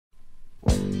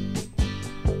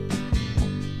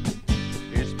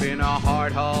a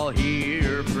hard haul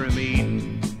here from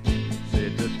Eden,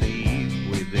 said the thief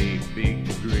with a big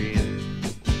grin.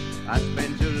 I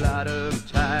spent a lot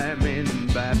of time in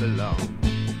Babylon,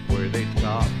 where they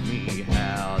taught me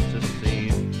how to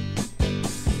sin.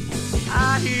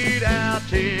 I hid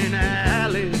out in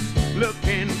alleys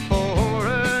looking for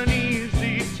an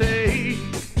easy take.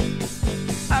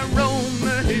 I roamed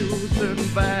the hills and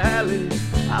valleys,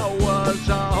 I was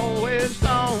always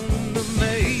on the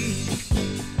make.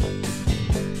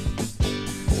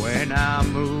 When I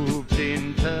moved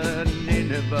into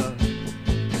Nineveh,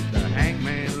 the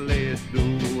hangman led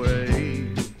the way.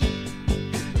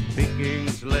 The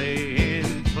pickings lay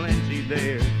in plenty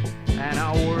there, and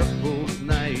I worked both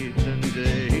night and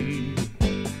day.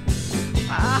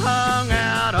 I hung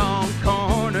out on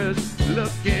corners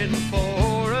looking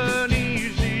for an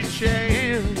easy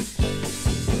chance.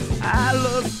 I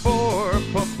looked for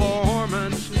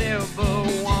performance, never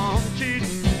wanted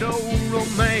no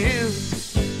romance.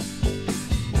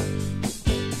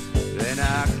 Then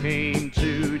I came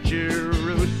to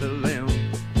Jerusalem,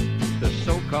 the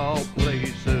so-called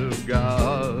place of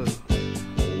God,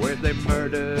 where they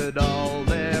murdered all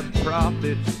their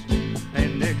prophets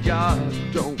and their God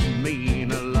don't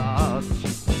mean a lot.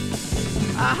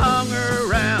 I hung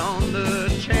around the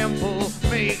temple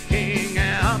making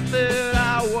out that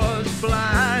I was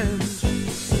blind.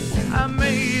 I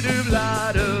made a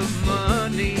lot of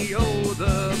money, oh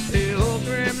the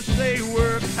pilgrims they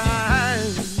were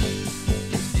kind.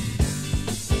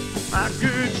 I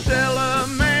could sell a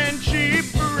man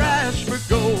cheap price for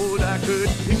gold, I could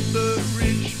pick the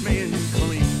rich man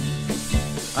clean.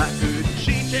 I could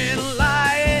cheat and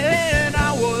lie, and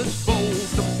I was bold,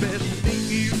 the best thing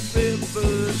you've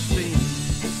ever seen.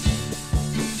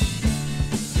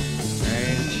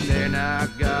 And then I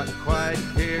got quite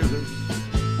careless,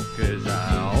 'cause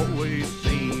I always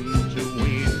seemed to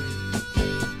win.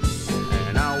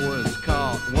 And I was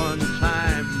caught one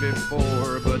time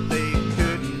before, but they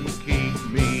couldn't keep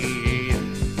me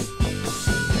in.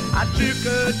 I took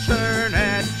a turn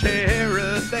at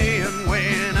terror then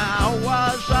when I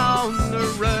was on the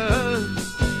run.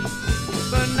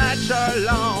 The nights are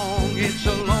long, it's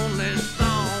a lonely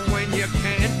song when you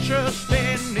can't trust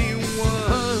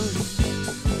anyone.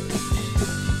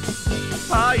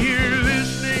 Are you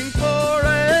listening for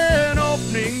an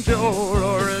opening door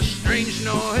or a strange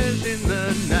noise in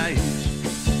the night?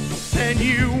 And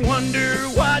you wonder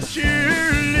what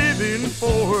you're living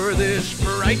for, this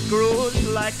fright grows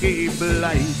like a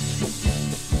blight.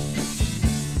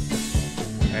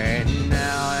 And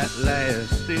now at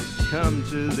last it's come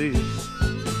to this,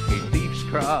 a thief's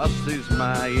cross is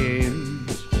my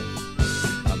end.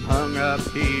 I'm hung up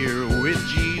here with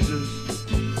Jesus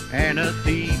and a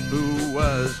thief who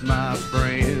was my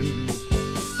friend.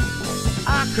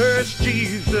 I curse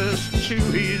Jesus to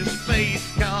his face,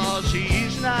 'cause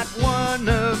he's not one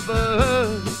of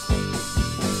us.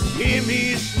 Him,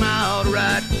 he smiled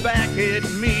right back at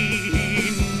me,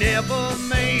 he never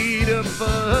made a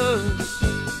fuss.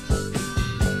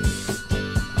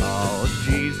 Oh,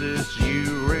 Jesus,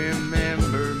 you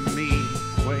remember me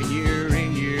when you're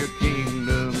in your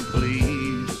kingdom,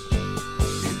 please.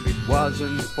 If it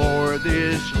wasn't for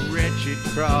this wretched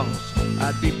cross,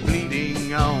 I'd be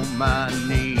bleeding on my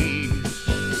knees.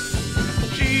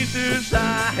 Jesus,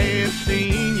 I have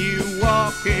seen you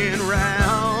walking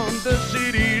around the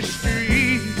city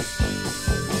streets.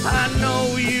 I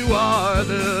know you are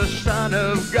the Son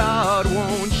of God,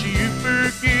 won't you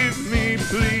forgive me,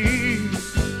 please?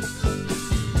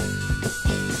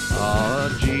 Oh,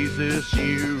 Jesus,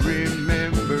 you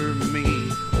remember me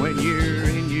when you're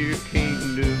in your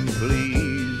kingdom,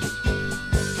 please.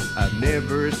 I've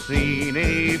never seen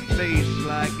a face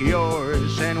like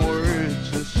yours and words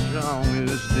as strong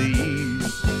as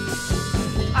these.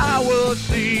 I will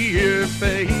see your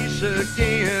face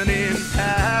again in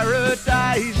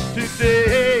paradise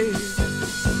today.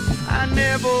 I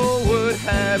never would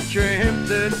have dreamt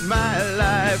that my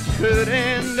life could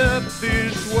end up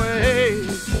this way.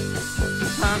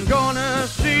 I'm gonna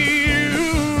see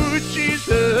you,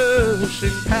 Jesus,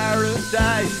 in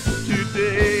paradise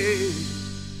today.